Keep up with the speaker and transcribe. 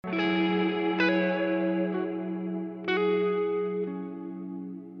Hi,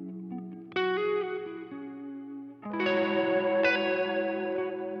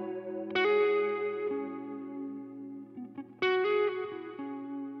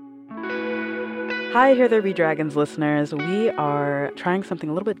 Here There Be Dragons listeners. We are trying something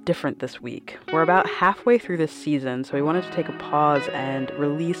a little bit different this week. We're about halfway through this season, so we wanted to take a pause and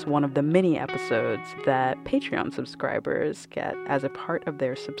release one of the mini episodes that Patreon subscribers get as a part of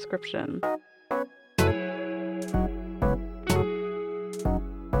their subscription.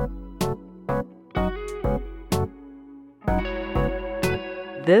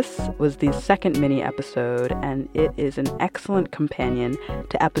 This was the second mini episode, and it is an excellent companion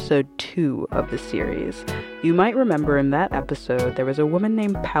to episode 2 of the series. You might remember in that episode, there was a woman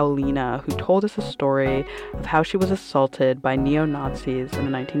named Paulina who told us a story of how she was assaulted by neo-Nazis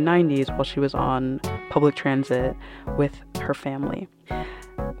in the 1990s while she was on public transit with her family.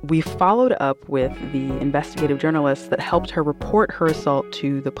 We followed up with the investigative journalist that helped her report her assault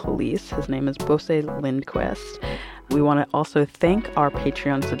to the police. His name is Bosse Lindquist. We want to also thank our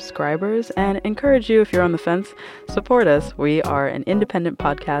Patreon subscribers and encourage you, if you're on the fence, support us. We are an independent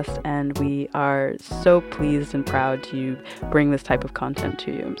podcast, and we are so pleased and proud to bring this type of content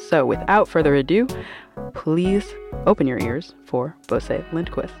to you. So without further ado, please open your ears for Bosse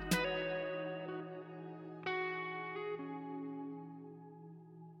Lindquist.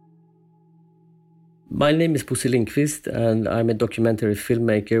 My name is Bosse Lindquist, and I'm a documentary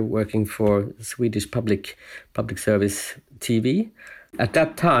filmmaker working for Swedish public service TV. At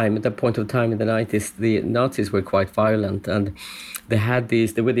that point of time in the 90s, the Nazis were quite violent, and there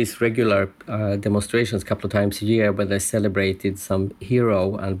were these regular demonstrations a couple of times a year where they celebrated some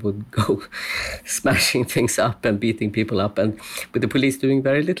hero and would go smashing things up and beating people up, and with the police doing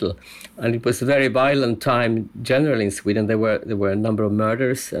very little. And it was a very violent time generally in Sweden. There were a number of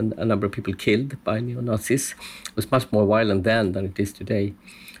murders and a number of people killed by neo-Nazis. It was much more violent then than it is today.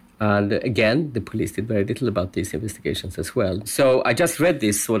 And again, the police did very little about these investigations as well. So I just read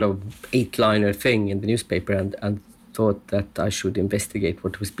this sort of 8-liner thing in the newspaper and thought that I should investigate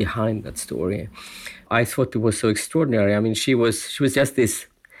what was behind that story. I thought it was so extraordinary. I mean, she was just this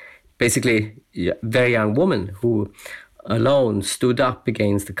basically very young woman who alone stood up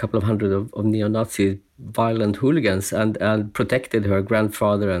against a couple of hundred of neo-Nazi violent hooligans and protected her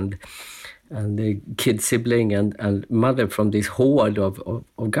grandfather and the kid sibling and mother from this horde of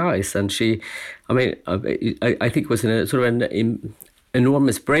guys. And I think it was an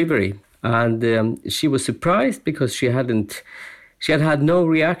enormous bravery. And she was surprised because she had had no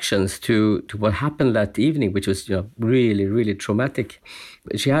reactions to what happened that evening, which was really, really traumatic.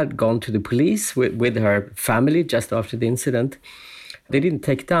 She had gone to the police with her family just after the incident. They didn't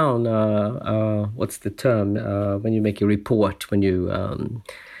take down, what's the term, when you make a report, when you...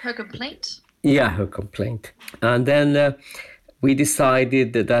 Her complaint? Yeah, her complaint. And then we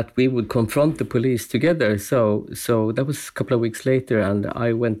decided that we would confront the police together. So that was a couple of weeks later, and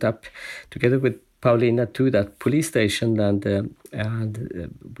I went up together with Paulina to that police station, and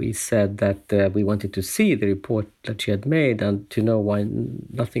we said that we wanted to see the report that she had made and to know why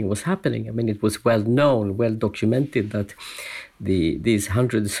nothing was happening. I mean, it was well known, well documented that these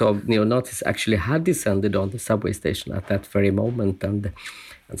hundreds of neo-Nazis actually had descended on the subway station at that very moment and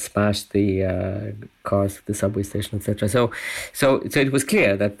smashed the cars at the subway station, etc. So it was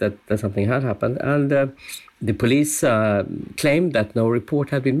clear that something had happened, and the police claimed that no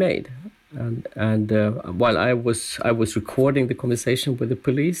report had been made. And while I was recording the conversation with the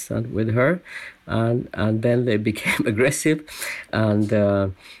police and with her, and then they became aggressive and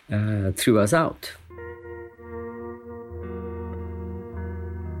threw us out.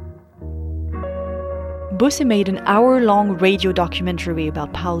 Bosse made an hour-long radio documentary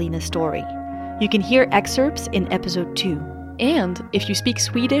about Paulina's story. You can hear excerpts in episode 2. And if you speak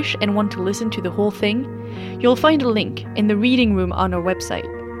Swedish and want to listen to the whole thing, you'll find a link in the reading room on our website.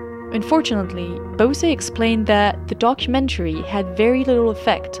 Unfortunately, Bosse explained that the documentary had very little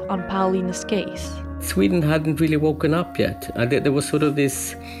effect on Paulina's case. Sweden hadn't really woken up yet. There was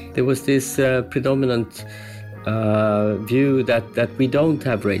this predominant view that we don't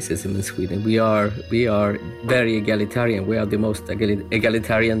have racism in Sweden. We are very egalitarian. We are the most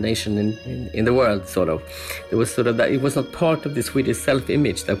egalitarian nation in the world, sort of. There was sort of that. It was not part of the Swedish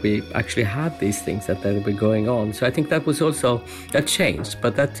self-image that we actually had these things that were going on. So I think that was also, that changed,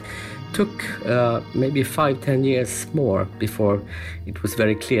 but that took maybe 5-10 years more before it was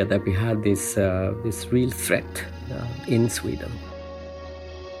very clear that we had this real threat in Sweden.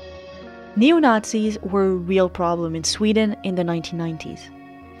 Neo-Nazis were a real problem in Sweden in the 1990s.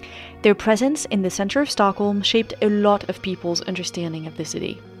 Their presence in the center of Stockholm shaped a lot of people's understanding of the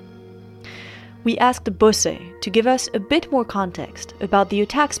city. we asked Bosse to give us a bit more context about the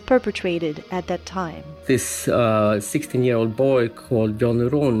attacks perpetrated at that time. This 16-year-old boy called John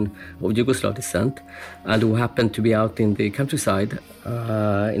Ron of Yugoslav descent, and who happened to be out in the countryside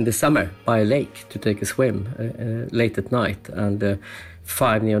in the summer by a lake to take a swim late at night. And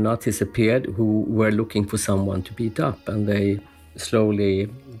 5 neo-Nazis appeared who were looking for someone to beat up, and they slowly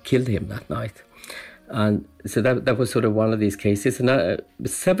killed him that night. And so that was sort of one of these cases. And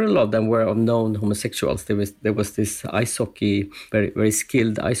several of them were of known homosexuals. There was this ice hockey, very, very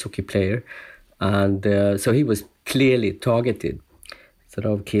skilled ice hockey player. And so he was clearly targeted, sort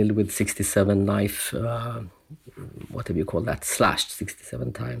of killed with 67 knife, whatever you call that, slashed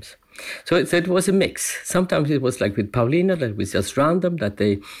 67 times. So it was a mix. Sometimes it was like with Paulina, that was just random, that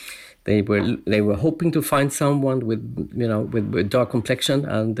they were hoping to find someone with dark complexion,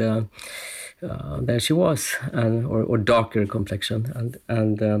 and there she was, or darker complexion,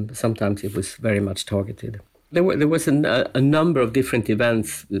 and sometimes it was very much targeted. There was a number of different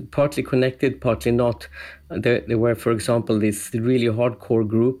events, partly connected, partly not. There were, for example, this really hardcore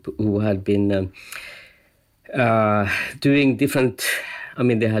group who had been doing different. I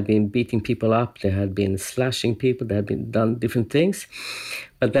mean, they had been beating people up, they had been slashing people, they had been done different things.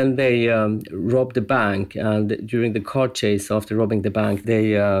 But then they robbed the bank, and during the car chase after robbing the bank,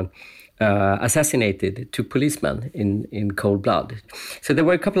 they assassinated 2 policemen in cold blood. So there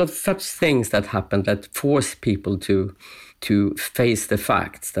were a couple of such things that happened that forced people to face the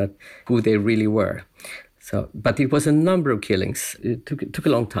facts, that who they really were. So, but it was a number of killings. It took a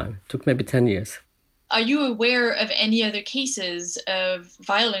long time. It took maybe 10 years. Are you aware of any other cases of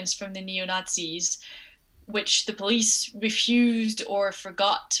violence from the neo-Nazis which the police refused or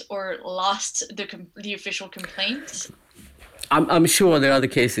forgot or lost the official complaint? I'm sure there are other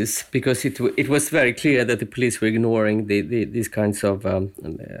cases, because it was very clear that the police were ignoring these kinds of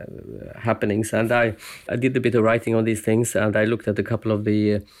happenings. And I did a bit of writing on these things, and I looked at a couple of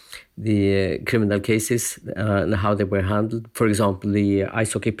the criminal cases and how they were handled. For example, the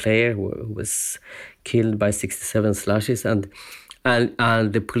ice hockey player who was killed by 67 slashes, and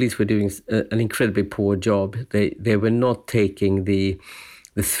the police were doing an incredibly poor job. They were not taking the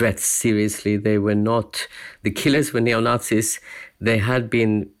threats seriously. They were not. The killers were neo-Nazis. They had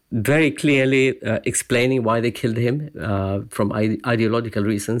been very clearly explaining why they killed him from ideological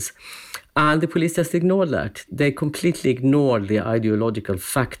reasons. And the police just ignored that. They completely ignored the ideological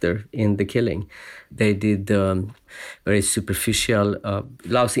factor in the killing. They did very superficial,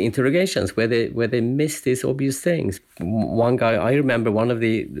 lousy interrogations where they missed these obvious things. One guy, I remember one of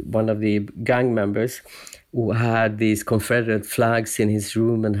the gang members who had these Confederate flags in his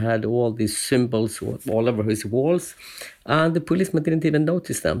room and had all these symbols all over his walls. And the policemen didn't even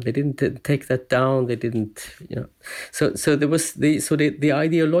notice them. They didn't take that down. They didn't, So there was the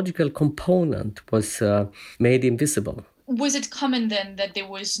ideological component was made invisible. Was it common then that there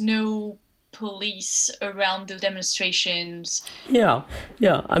was no police around the demonstrations? Yeah.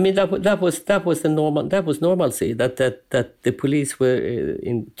 I mean that was the normal. That was normalcy. That the police were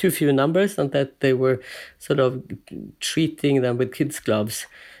in too few numbers, and that they were sort of treating them with kids' gloves.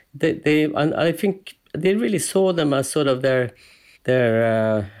 And I think they really saw them as sort of their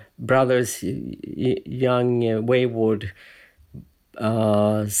brothers, young wayward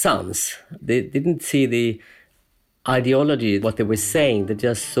sons. They didn't see the ideology, what they were saying. They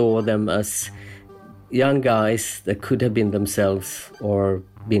just saw them as young guys that could have been themselves, or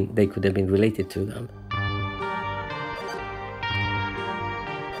they could have been related to them.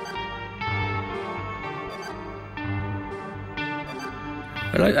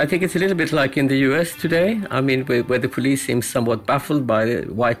 Well, I think it's a little bit like in the US today. I mean, where the police seem somewhat baffled by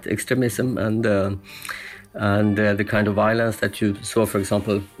white extremism and the kind of violence that you saw, for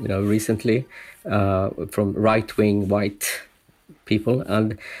example, recently from right-wing white people.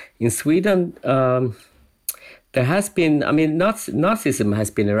 And in Sweden, there has been, I mean, Nazism has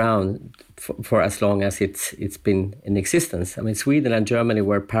been around for as long as it's been in existence. I mean, Sweden and Germany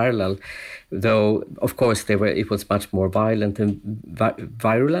were parallel, though, of course, it was much more violent and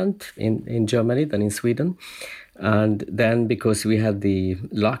virulent in Germany than in Sweden. And then because we had the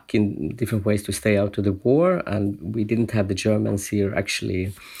luck in different ways to stay out of the war, and we didn't have the Germans here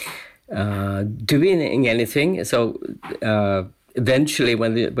actually doing anything. So eventually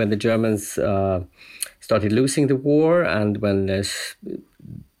when the Germans started losing the war, and when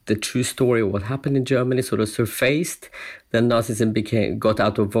the true story of what happened in Germany sort of surfaced, then Nazism got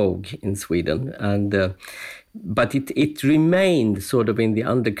out of vogue in Sweden. And but it remained sort of in the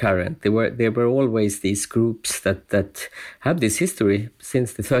undercurrent. There were always these groups that have this history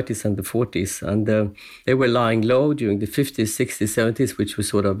since the 30s and the 40s, and they were lying low during the 50s, 60s, 70s, which was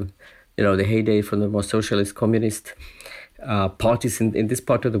sort of the heyday for the more socialist communist parties in this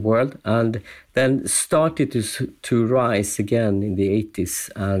part of the world, and then started to rise again in the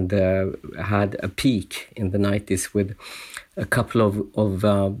 80s and had a peak in the 90s with a couple of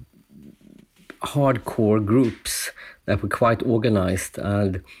hardcore groups that were quite organized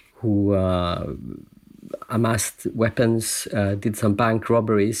and who amassed weapons, did some bank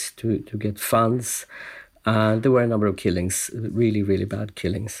robberies to get funds, and there were a number of killings, really, really bad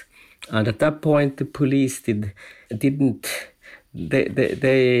killings. And at that point, the police didn't.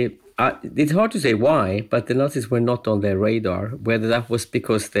 It's hard to say why, but the Nazis were not on their radar. Whether that was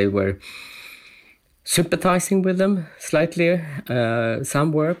because they were sympathizing with them slightly,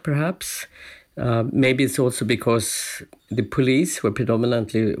 some were perhaps. Maybe it's also because the police were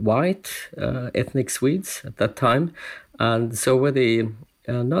predominantly white, ethnic Swedes at that time, and so were the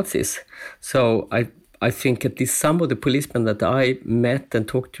Nazis. So I think at least some of the policemen that I met and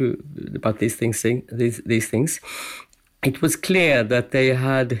talked to about these things, it was clear that they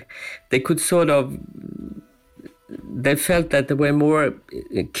felt that they were more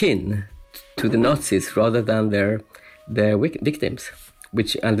kin to the Nazis rather than their victims,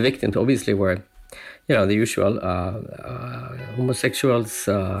 and the victims obviously were, the usual homosexuals,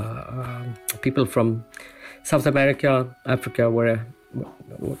 people from South America, Africa were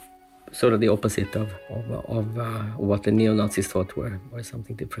sort of the opposite of what the neo-Nazis thought were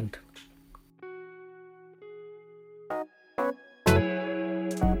something different.